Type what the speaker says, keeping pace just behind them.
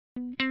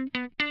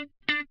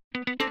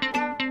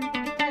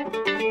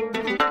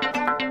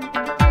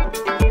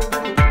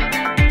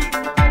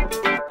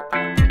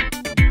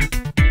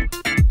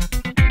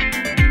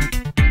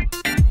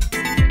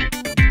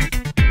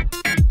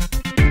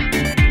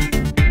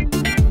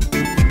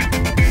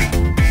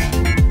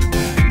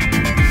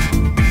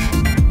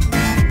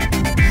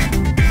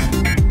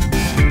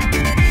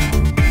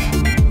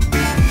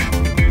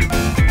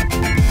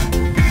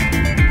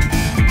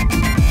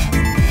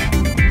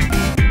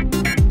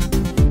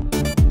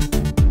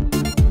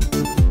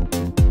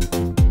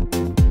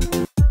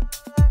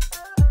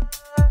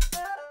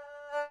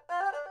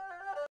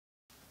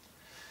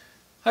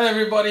Hi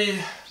everybody,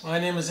 my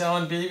name is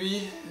Alan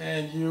Baby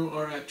and you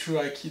are at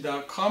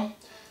TrueAiki.com,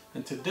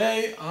 and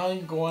today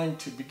I'm going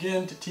to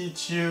begin to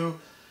teach you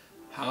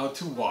how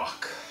to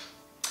walk.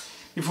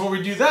 Before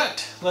we do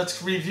that,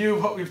 let's review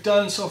what we've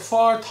done so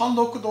far.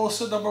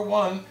 Tandokudosa number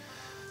 1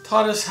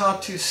 taught us how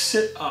to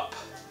sit up,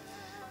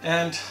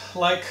 and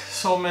like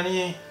so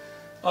many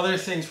other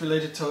things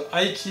related to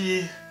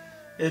Aiki,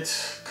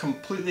 it's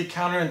completely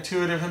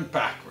counterintuitive and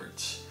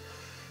backwards.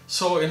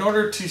 So in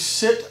order to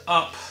sit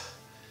up,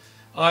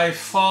 I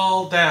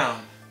fall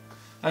down.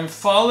 I'm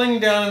falling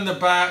down in the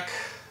back,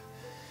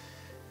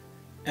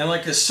 and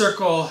like a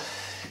circle,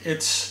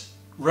 it's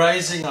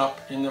rising up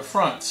in the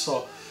front.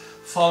 So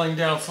falling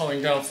down,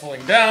 falling down,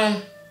 falling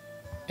down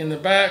in the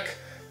back,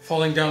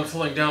 falling down,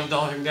 falling down,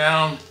 falling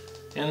down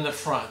in the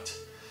front.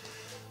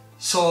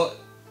 So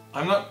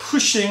I'm not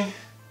pushing,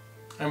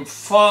 I'm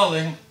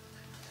falling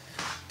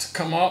to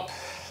come up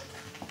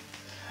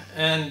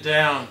and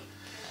down.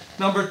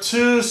 Number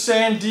 2,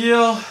 same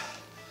deal.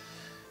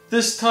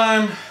 This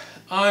time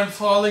I'm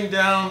falling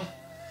down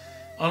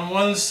on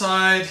one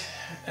side,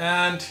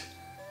 and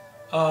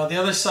the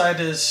other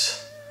side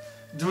is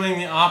doing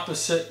the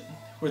opposite,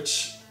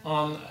 which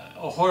on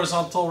a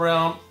horizontal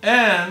realm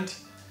and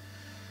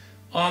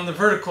on the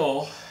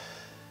vertical.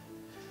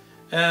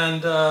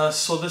 And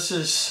so this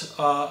is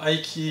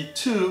Aiki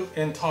 2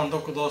 in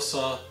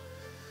Tandokudosa.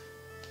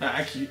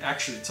 Actually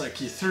it's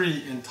Aiki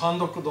 3 in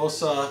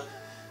Tandokudosa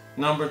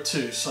number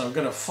 2. So I'm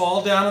going to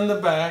fall down in the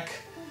back.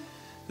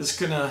 It's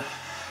gonna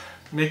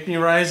make me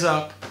rise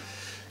up,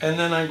 and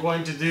then I'm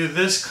going to do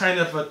this kind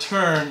of a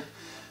turn,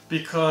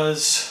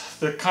 because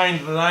the kind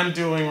that I'm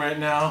doing right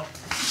now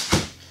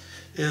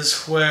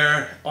is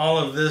where all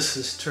of this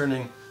is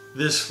turning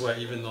this way,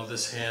 even though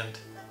this hand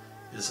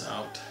is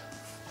out.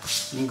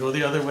 You can go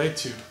the other way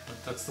too,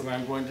 but that's the way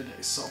I'm going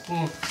today. So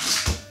boom,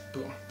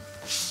 boom.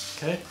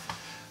 Okay,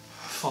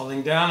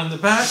 falling down in the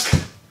back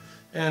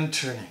and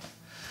turning.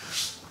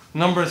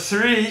 Number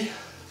 3,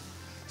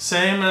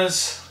 same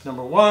as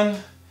number 1,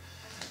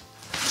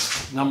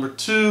 number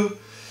 2,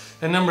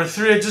 and number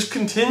 3. I just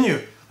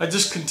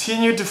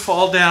continue to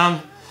fall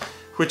down,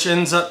 which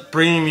ends up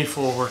bringing me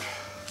forward.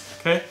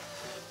 Okay?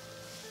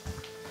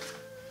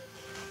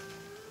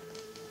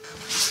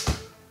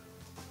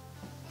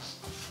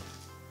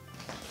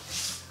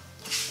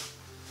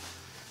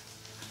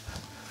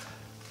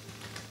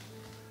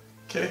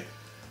 Okay,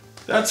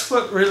 that's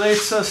what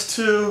relates us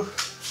to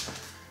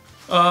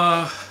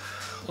our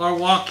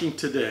walking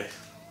today.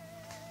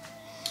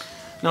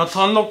 Now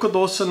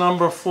Tandokudosa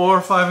number 4,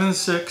 5, and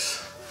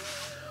 6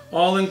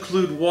 all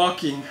include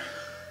walking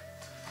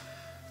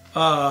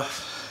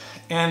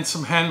and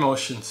some hand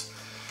motions.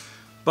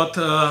 But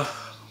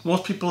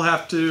most people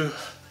have to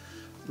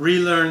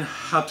relearn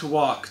how to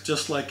walk,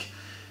 just like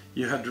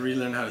you had to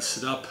relearn how to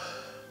sit up,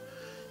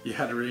 you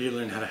had to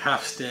relearn how to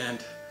half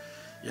stand,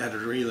 you had to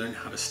relearn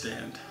how to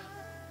stand.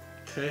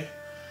 Okay?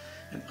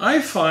 And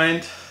I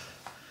find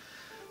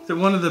that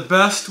one of the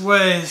best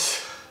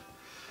ways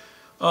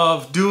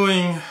of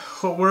doing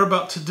what we're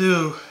about to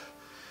do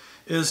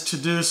is to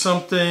do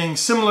something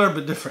similar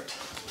but different.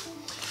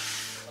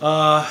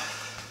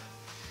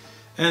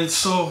 And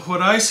so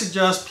what I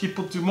suggest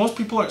people do, most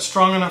people aren't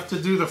strong enough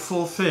to do the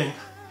full thing.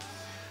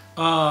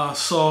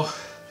 So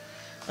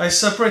I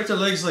separate their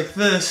legs like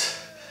this,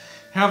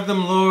 have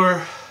them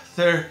lower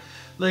their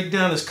leg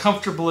down as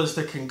comfortable as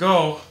they can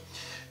go,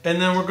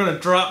 and then we're going to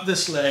drop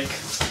this leg,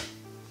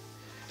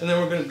 and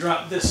then we're going to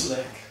drop this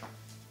leg.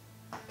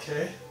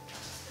 Okay?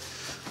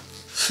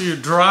 So you're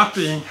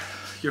dropping,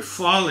 you're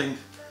falling.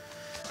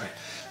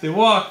 They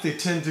walk, they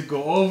tend to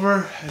go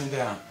over and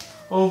down,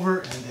 over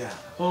and down,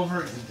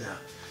 over and down.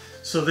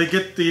 So they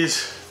get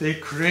these, they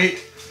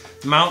create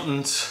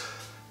mountains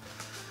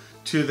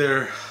to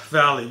their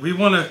valley. We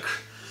want to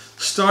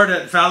start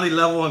at valley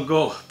level and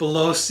go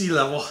below sea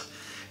level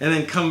and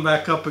then come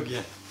back up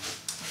again.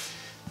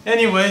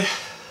 Anyway,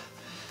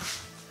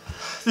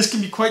 this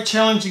can be quite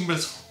challenging, but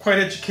it's quite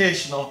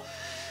educational.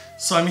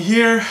 So I'm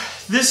here,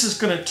 this is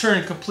going to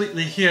turn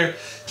completely here.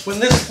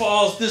 When this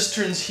falls, this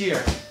turns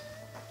here,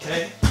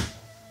 okay?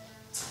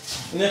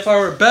 And if I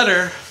were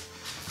better,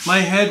 my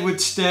head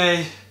would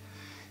stay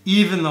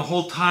even the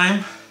whole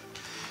time.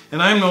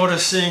 And I'm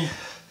noticing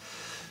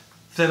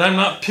that I'm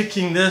not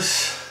picking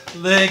this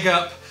leg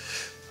up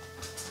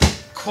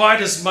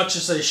quite as much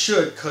as I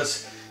should,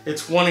 because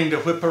it's wanting to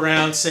whip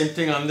around. Same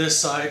thing on this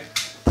side.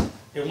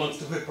 it wants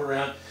to whip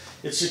around.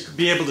 It should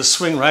be able to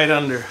swing right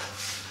under.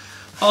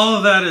 All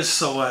of that is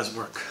psoas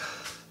work.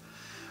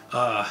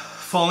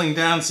 Falling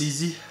down is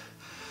easy.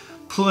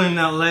 Pulling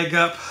that leg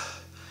up,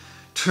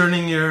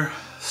 turning your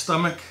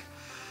stomach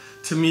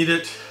to meet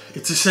it,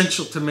 it's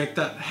essential to make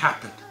that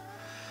happen.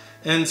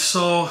 And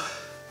so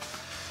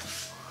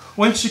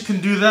once you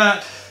can do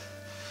that,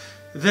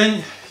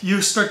 then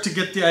you start to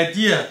get the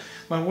idea.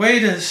 My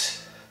weight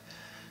is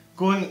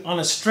going on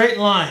a straight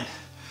line.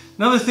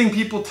 Another thing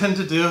people tend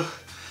to do,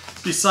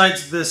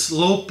 besides this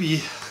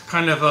lopey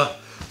kind of a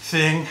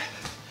thing,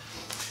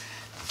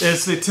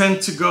 is they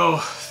tend to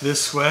go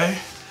this way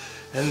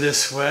and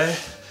this way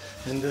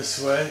and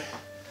this way,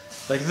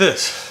 like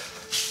this.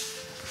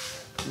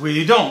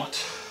 We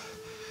don't.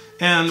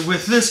 And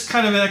with this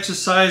kind of an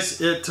exercise,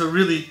 it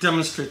really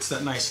demonstrates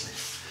that nicely.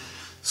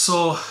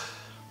 So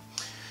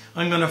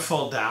I'm going to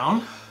fall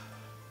down.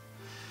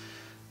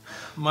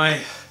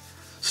 My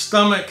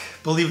stomach,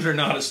 believe it or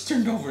not, is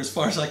turned over as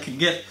far as I can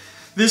get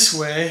this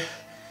way.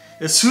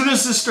 As soon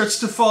as this starts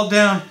to fall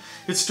down,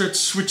 it starts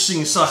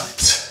switching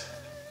sides.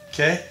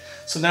 Okay,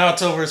 so now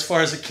it's over as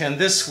far as it can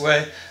this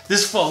way.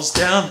 This falls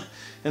down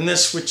and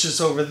this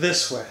switches over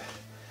this way.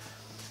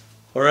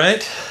 All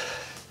right,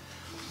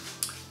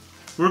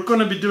 we're going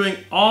to be doing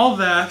all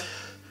that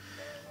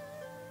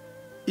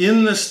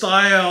in the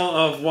style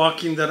of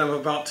walking that I'm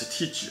about to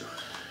teach you.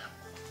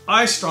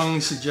 I strongly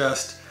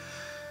suggest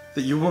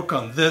that you work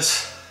on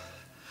this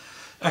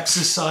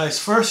exercise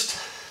first.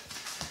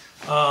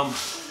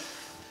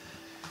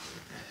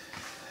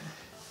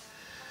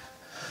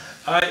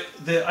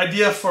 The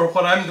idea for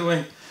what I'm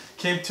doing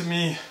came to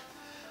me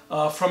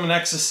from an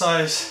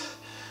exercise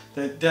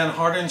that Dan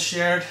Harden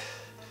shared,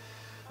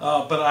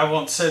 but I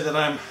won't say that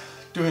I'm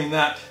doing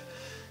that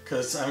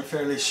because I'm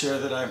fairly sure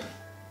that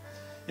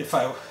if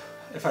I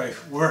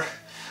were,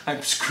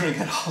 I'm screwing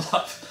it all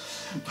up.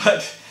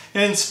 But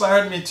it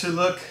inspired me to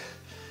look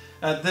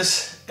at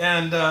this,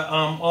 and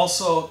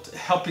also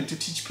helping to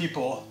teach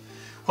people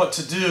what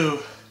to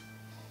do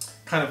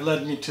kind of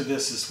led me to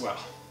this as well.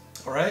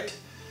 All right.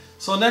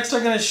 So next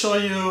I'm going to show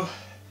you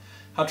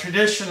how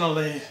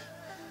traditionally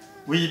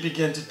we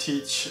begin to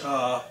teach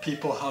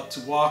people how to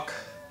walk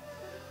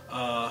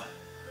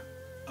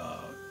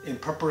in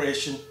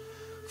preparation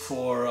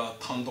for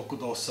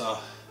Tandokudosa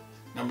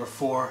number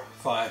 4,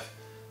 5,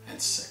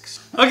 and 6.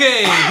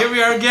 Okay, here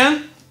we are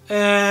again,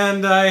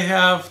 and I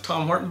have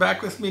Tom Horton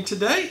back with me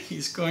today.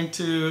 He's going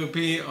to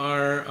be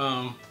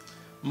our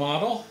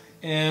model,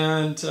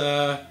 and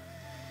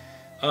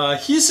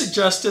he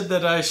suggested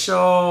that I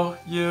show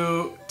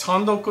you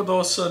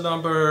Tandokudosa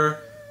number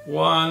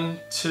 1,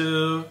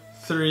 2,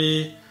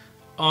 3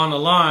 on a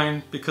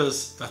line,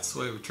 because that's the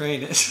way we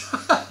train it.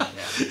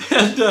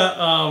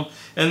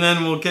 And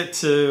then we'll get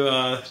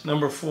to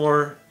number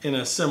 4 in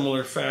a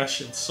similar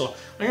fashion. So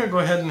I'm going to go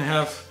ahead and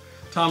have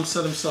Tom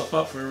set himself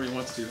up wherever he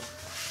wants to.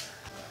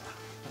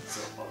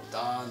 So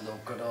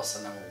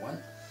Tandokudosa number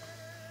 1.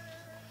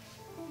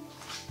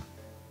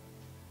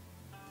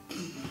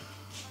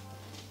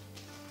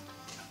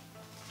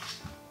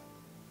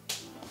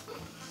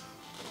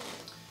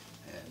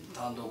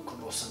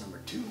 Tandokudosa number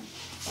 2.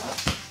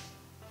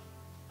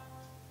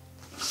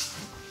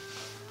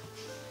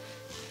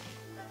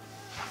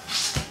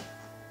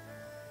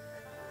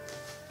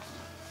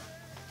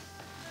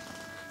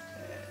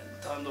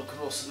 And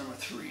Tandokudosa number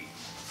 3.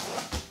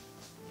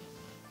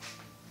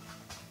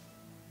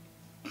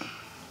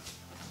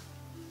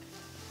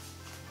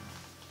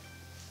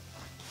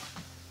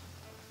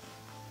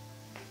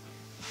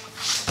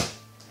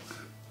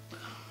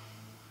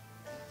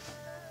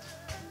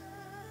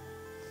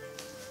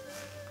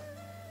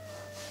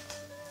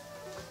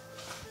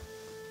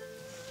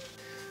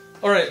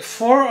 Alright,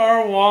 for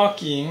our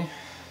walking,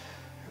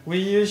 we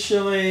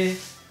usually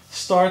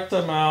start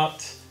them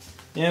out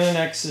in an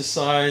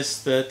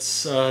exercise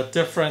that's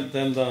different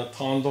than the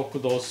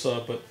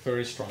Tandokudosa, but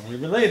very strongly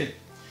related.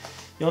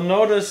 You'll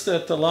notice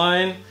that the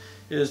line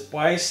is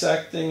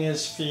bisecting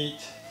his feet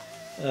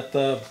at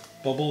the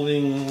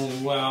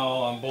bubbling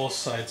well on both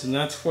sides, and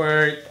that's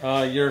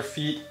where your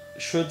feet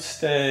should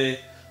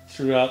stay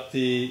throughout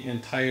the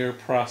entire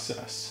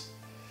process.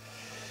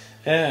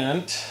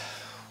 And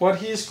what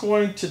he's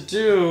going to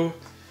do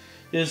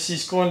is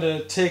he's going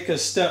to take a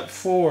step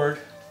forward,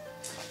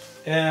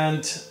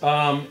 and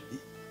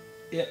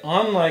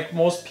unlike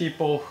most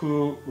people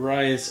who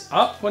rise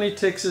up when he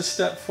takes a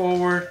step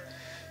forward,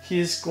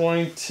 he's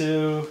going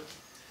to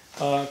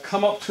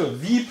come up to a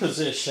V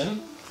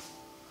position,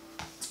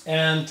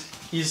 and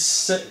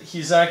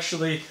he's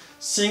actually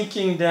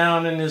sinking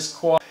down in his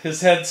quad.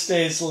 His head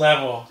stays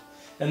level,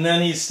 and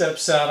then he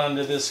steps out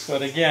onto this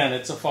foot again.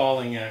 It's a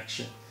falling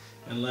action,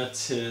 and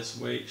lets his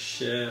weight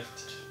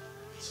shift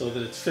so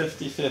that it's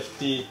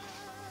 50-50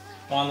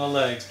 on the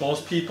legs.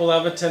 Most people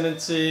have a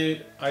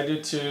tendency, I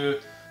do too,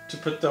 to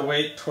put the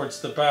weight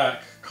towards the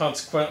back.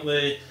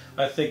 Consequently,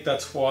 I think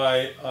that's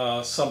why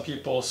some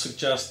people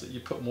suggest that you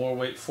put more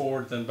weight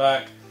forward than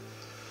back,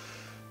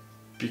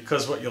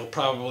 because what you'll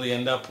probably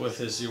end up with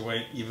is your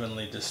weight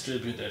evenly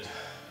distributed.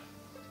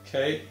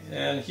 Okay,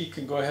 and he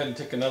can go ahead and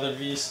take another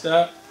V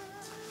step,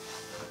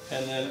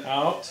 and then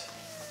out.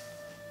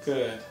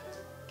 Good.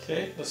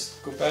 Okay, let's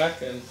go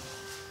back and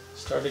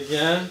start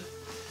again.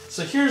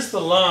 So here's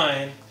the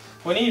line.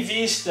 When he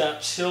V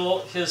steps,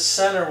 his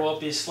center will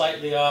be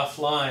slightly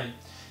offline,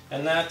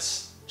 and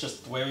that's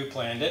just the way we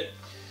planned it.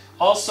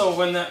 Also,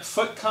 when that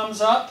foot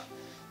comes up,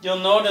 you'll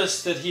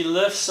notice that he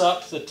lifts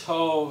up the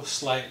toe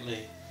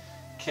slightly,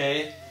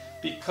 okay?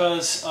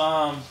 Because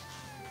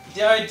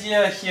the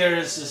idea here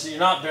is you're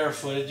not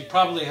barefooted, you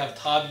probably have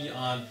tabi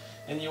on,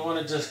 and you want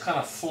to just kind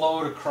of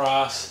float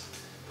across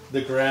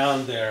the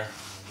ground there,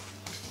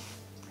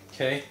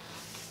 okay?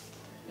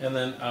 And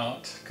then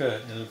out,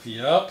 good, and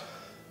V up,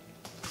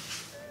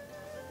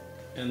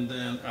 and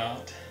then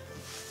out,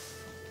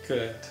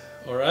 good,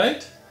 all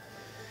right?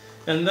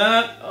 And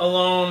that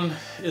alone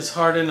is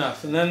hard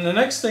enough. And then the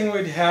next thing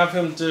we'd have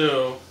him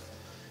do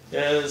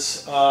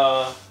is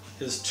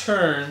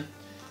turn.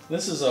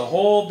 This is a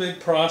whole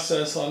big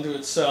process unto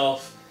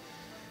itself.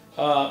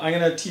 I'm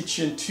going to teach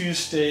you in 2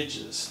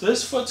 stages.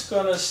 This foot's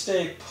going to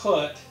stay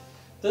put.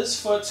 This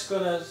foot's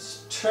going to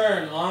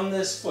turn on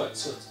this foot.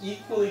 So it's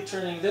equally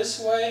turning this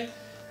way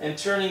and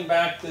turning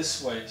back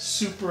this way.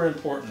 Super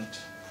important.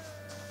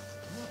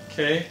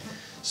 Okay?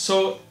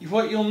 So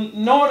what you'll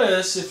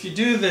notice if you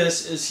do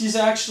this is he's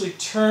actually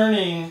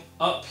turning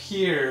up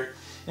here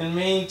and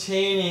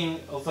maintaining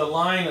the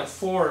line of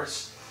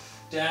force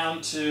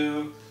down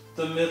to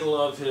the middle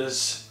of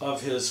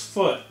his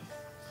foot.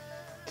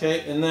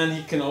 Okay, and then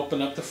he can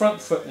open up the front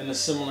foot in a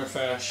similar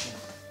fashion.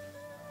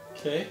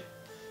 Okay,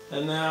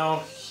 and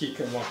now he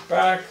can walk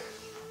back,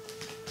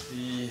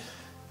 V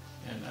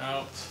and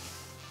out,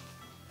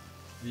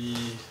 V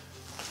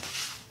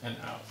and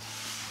out.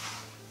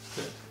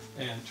 Good,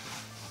 and turn.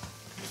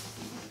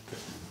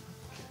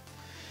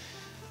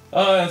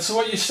 And so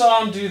what you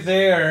saw him do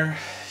there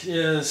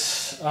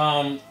is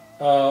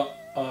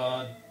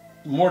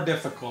more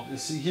difficult. You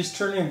see, he's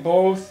turning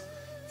both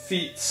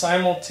feet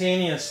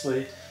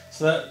simultaneously,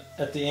 so that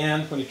at the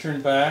end when he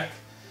turned back,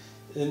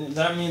 and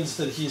that means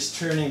that he's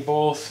turning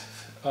both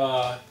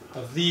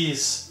of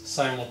these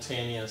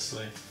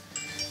simultaneously.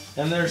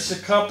 And there's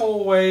a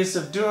couple ways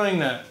of doing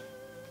that.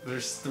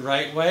 There's the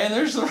right way and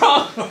there's the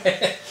wrong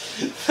way.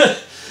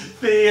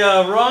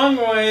 The wrong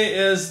way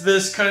is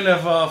this kind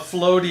of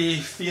floaty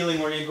feeling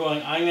where you're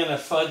going, I'm going to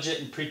fudge it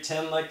and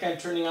pretend like I'm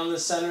turning on the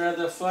center of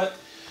the foot.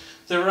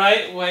 The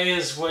right way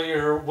is where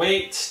your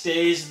weight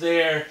stays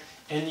there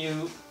and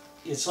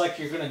it's like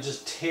you're going to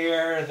just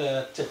tear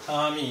the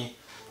tatami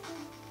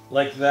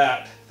like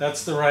that.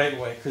 That's the right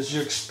way because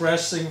you're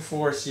expressing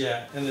force,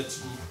 yeah, and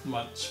it's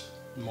much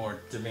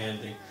more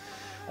demanding.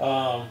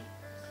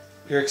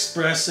 You're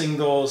expressing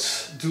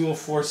those dual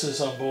forces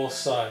on both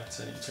sides,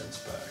 and he turns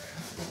back.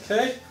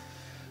 Okay,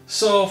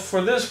 so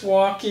for this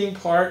walking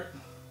part,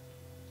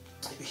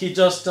 he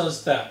just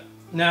does that.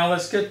 Now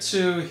let's get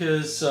to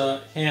his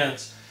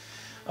hands.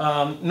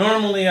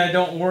 Normally I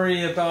don't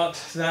worry about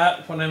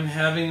that when I'm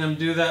having them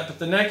do that, but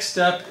the next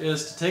step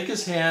is to take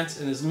his hands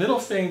and his middle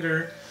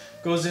finger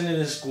goes into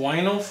his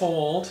guino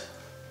fold,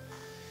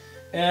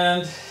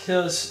 and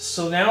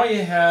so now he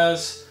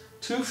has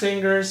 2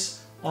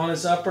 fingers on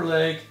his upper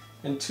leg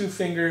and 2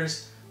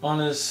 fingers on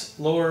his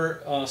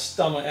lower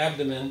stomach,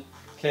 abdomen,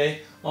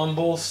 okay, on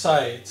both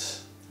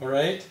sides, all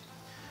right?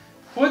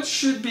 What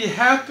should be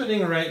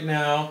happening right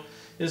now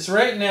is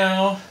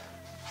the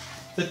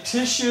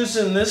tissues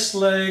in this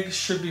leg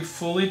should be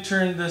fully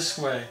turned this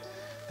way.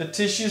 The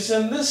tissues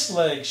in this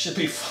leg should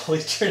be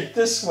fully turned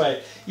this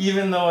way,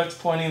 even though it's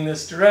pointing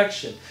this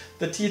direction.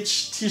 The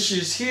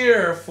tissues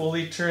here are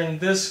fully turned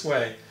this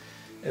way.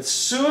 As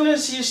soon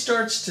as he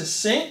starts to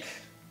sink,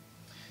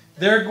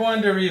 they're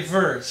going to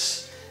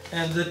reverse.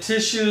 And the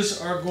tissues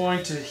are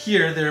going to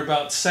here, they're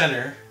about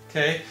center,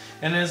 okay?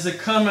 And as they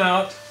come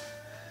out,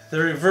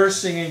 they're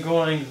reversing and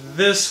going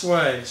this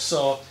way.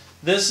 So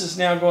this is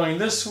now going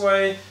this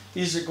way,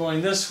 these are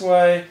going this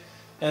way,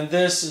 and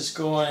this is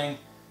going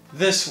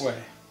this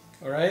way.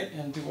 All right,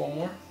 and do one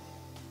more.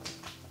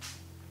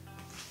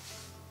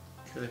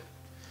 Okay.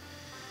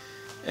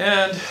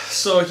 And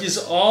so he's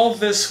all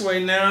this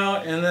way now,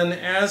 and then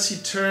as he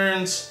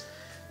turns,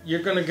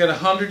 you're going to get a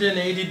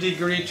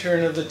 180-degree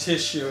turn of the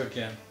tissue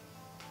again.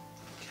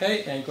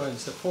 Okay, and go ahead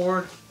and step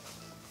forward.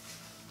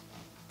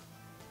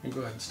 And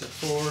go ahead and step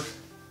forward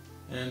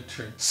and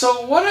turn.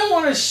 So what I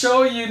want to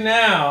show you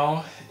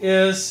now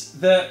is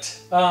that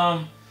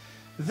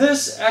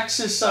this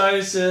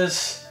exercise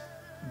is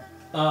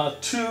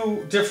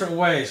 2 different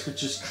ways,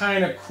 which is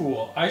kind of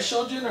cool. I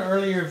showed you in an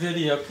earlier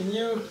video. Can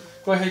you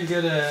go ahead and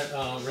get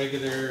a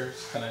regular,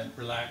 kind of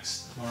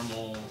relaxed,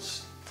 normal?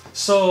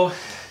 So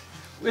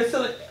with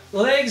the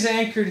legs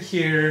anchored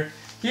here,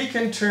 he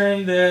can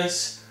turn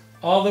this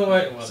all the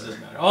way, well, it doesn't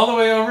matter, all the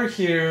way over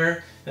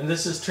here, and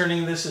this is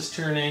turning,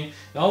 and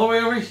all the way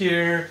over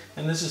here,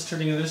 and this is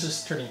turning, and this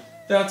is turning.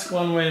 That's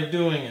one way of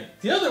doing it.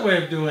 The other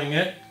way of doing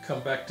it, come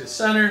back to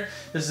center,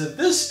 is that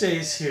this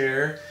stays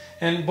here,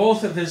 and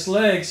both of his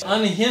legs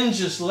unhinge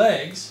his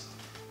legs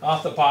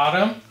off the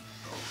bottom,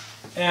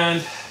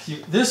 And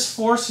this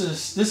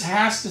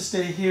has to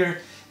stay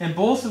here, and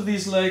both of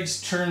these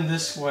legs turn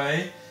this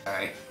way. All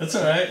right. That's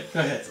all right. Go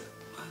ahead.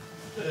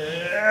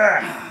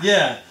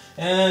 Yeah,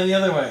 and the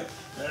other way.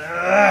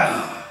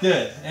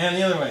 Good, and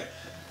the other way.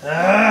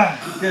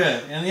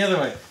 Good, and the other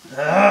way.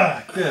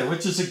 Good,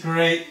 which is a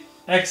great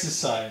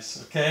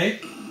exercise, okay?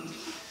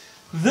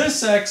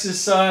 This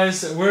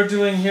exercise that we're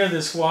doing here,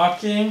 this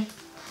walking,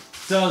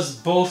 does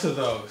both of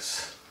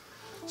those.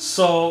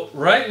 So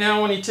right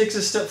now when he takes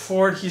a step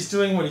forward, he's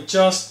doing what he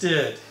just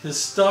did. His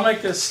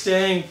stomach is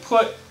staying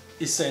put,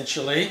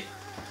 essentially.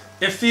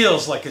 It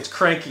feels like it's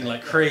cranking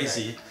like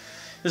crazy.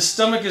 His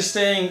stomach is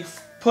staying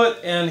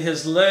put and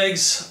his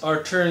legs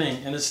are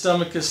turning, and his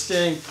stomach is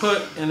staying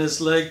put and his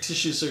leg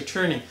tissues are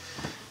turning.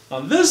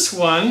 On this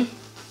one,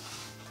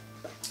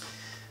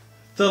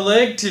 the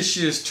leg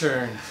tissues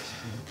turn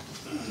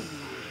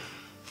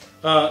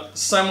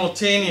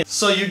simultaneous.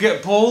 So you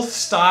get both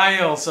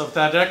styles of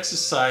that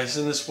exercise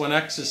in this one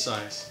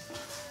exercise.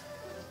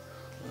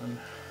 1,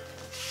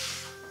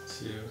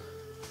 2,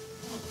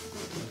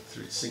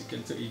 3. Sink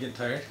into. You get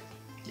tired?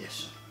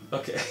 Yes.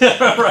 Okay.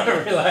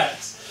 Right.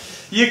 Relax.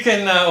 You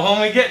can, when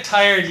we get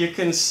tired, you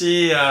can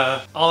see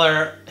all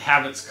our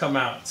habits come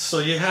out. So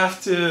you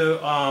have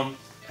to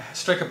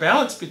strike a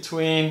balance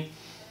between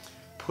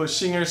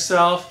pushing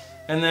yourself,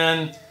 and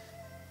then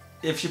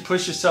if you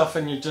push yourself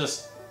and you're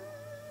just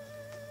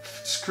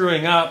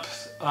screwing up,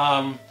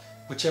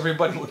 which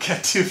everybody will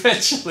get to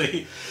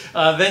eventually,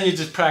 then you're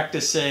just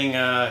practicing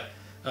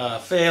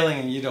failing,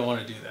 and you don't want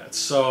to do that.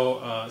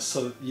 So,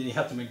 so you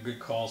have to make good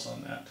calls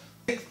on that.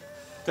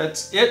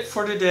 That's it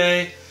for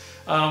today.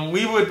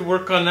 We would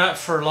work on that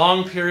for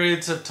long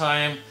periods of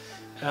time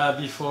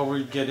before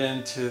we get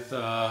into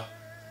the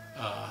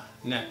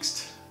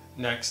next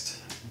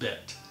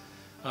bit.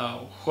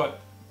 What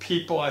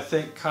people, I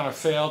think, kind of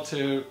fail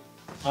to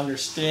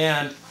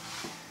understand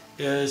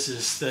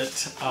is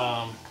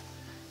that,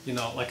 you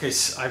know, like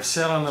I've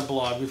said on the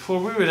blog, before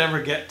we would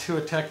ever get to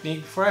a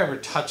technique, before I ever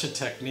touch a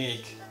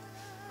technique,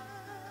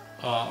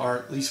 or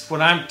at least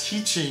when I'm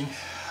teaching,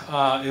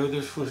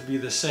 this would be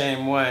the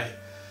same way.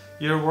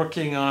 You're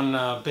working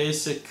on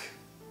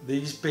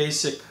these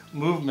basic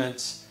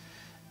movements,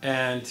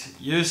 and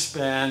you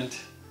spend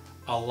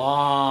a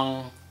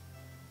long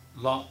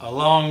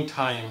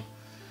time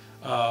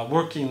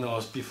working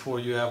those before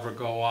you ever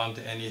go on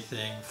to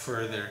anything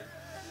further.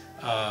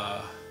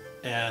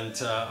 And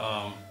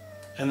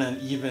then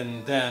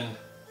even then,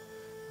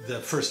 the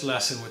first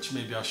lesson, which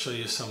maybe I'll show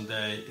you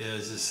someday,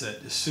 is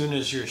that as soon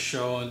as you're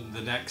shown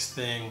the next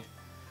thing,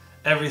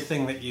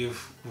 everything that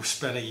you've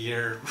spent a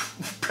year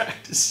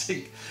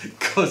practicing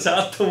goes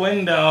out the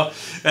window,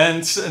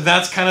 and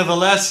that's kind of the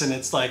lesson.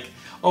 It's like,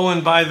 oh,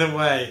 and by the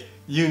way,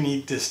 you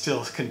need to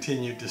still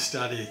continue to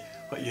study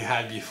what you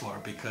had before,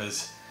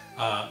 because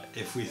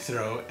if we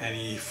throw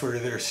any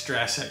further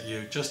stress at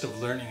you just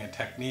of learning a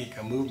technique,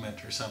 a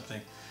movement or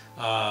something,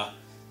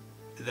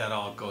 that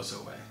all goes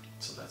away.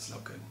 So that's no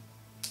good.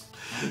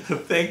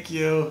 Thank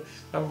you.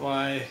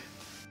 Bye-bye.